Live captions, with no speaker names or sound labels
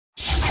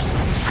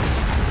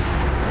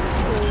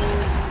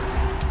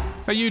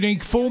A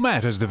unique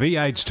format as the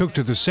V8s took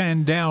to the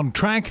Sandown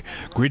track.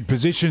 Grid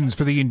positions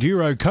for the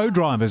Enduro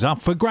co-drivers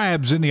up for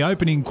grabs in the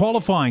opening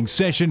qualifying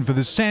session for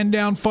the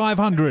Sandown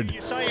 500.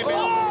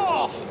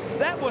 Oh,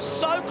 that was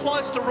so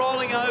close to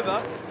rolling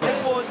over.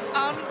 It was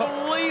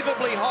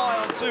unbelievably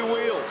high on two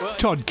wheels.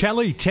 Todd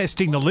Kelly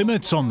testing the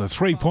limits on the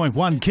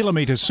 3.1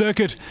 kilometre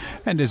circuit,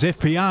 and as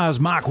FPR's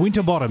Mark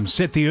Winterbottom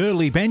set the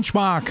early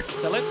benchmark.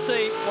 So let's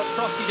see what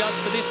Frosty does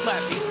for this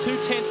lap. He's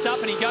 2/10 up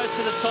and he goes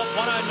to the top,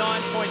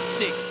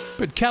 109.6.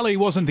 But Kelly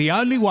wasn't the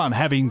only one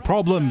having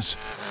problems.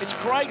 It's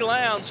Craig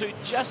Lowndes who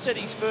just had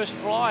his first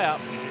fly-up.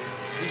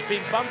 He's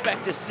been bumped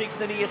back to 6th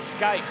and he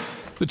escapes.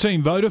 The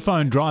Team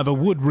Vodafone driver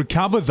would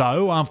recover,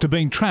 though, after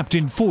being trapped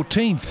in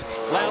 14th.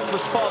 Lowndes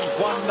responds,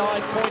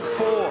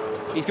 19.4.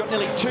 He's got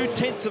nearly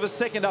 2/10 of a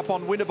second up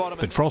on Winterbottom.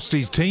 But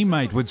Frosty's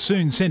teammate would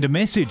soon send a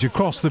message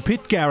across the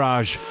pit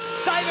garage.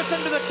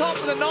 Davison to the top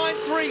with a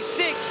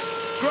 9.36.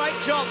 Great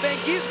job. Van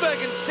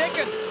Gisbergen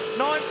second,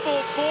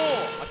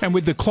 9.44. And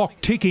with the clock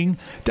ticking,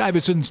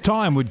 Davison's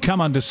time would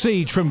come under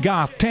siege from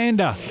Garth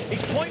Tander.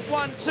 He's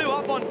 0.12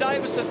 up on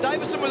Davison.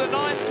 Davison with a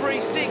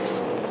 9.36.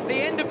 The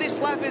end of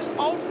this lap is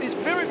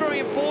very, very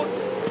important.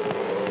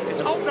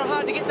 It's ultra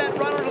hard to get that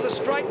run onto the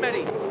straight,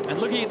 Matty. And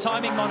look at your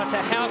timing monitor,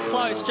 how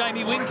close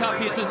Jamie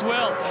Whincup is as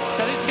well.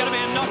 So this is going to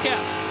be a knockout.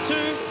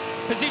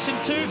 Position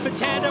 2 for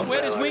Tander.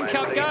 Where does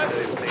Whincup go?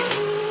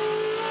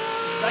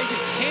 He stays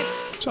at 10th.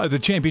 So the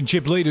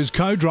championship leader's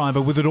co-driver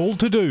with it all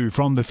to do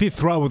from the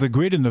 5th row of the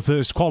grid in the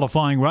first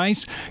qualifying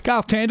race.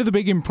 Garth Tander, the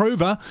big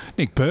improver.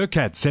 Nick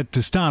Percat set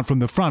to start from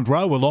the front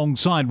row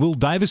alongside Will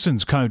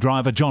Davison's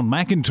co-driver John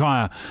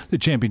McIntyre. The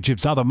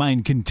championship's other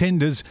main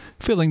contenders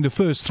filling the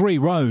first 3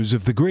 rows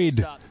of the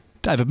grid.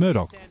 David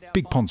Murdoch,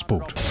 Big Pond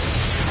Sport.